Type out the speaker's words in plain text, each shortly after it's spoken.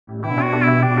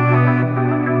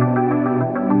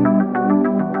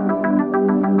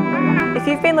If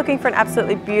you've been looking for an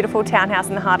absolutely beautiful townhouse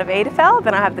in the heart of Edithvale,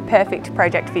 then I have the perfect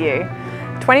project for you.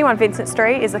 21 Vincent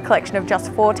Street is a collection of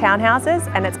just 4 townhouses,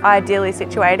 and it's ideally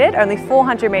situated only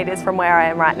 400 metres from where I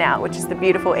am right now, which is the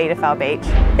beautiful Edithvale beach.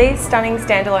 These stunning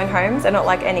standalone homes are not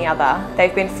like any other.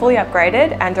 They've been fully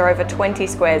upgraded and are over 20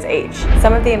 squares each.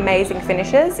 Some of the amazing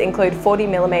finishes include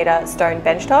 40mm stone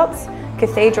benchtops,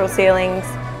 cathedral ceilings,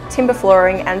 timber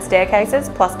flooring and staircases,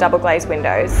 plus double glazed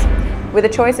windows. With a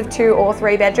choice of 2 or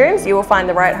 3 bedrooms, you will find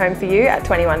the right home for you at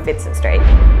 21 Vincent Street.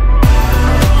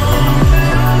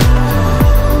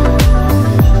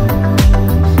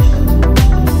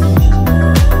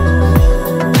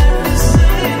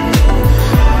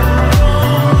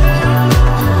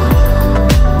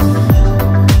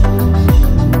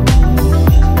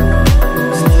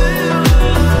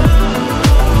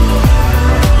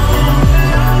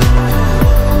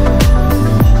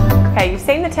 Okay, you've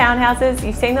seen the townhouses,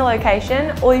 you've seen the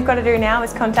location. All you've got to do now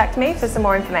is contact me for some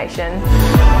more information.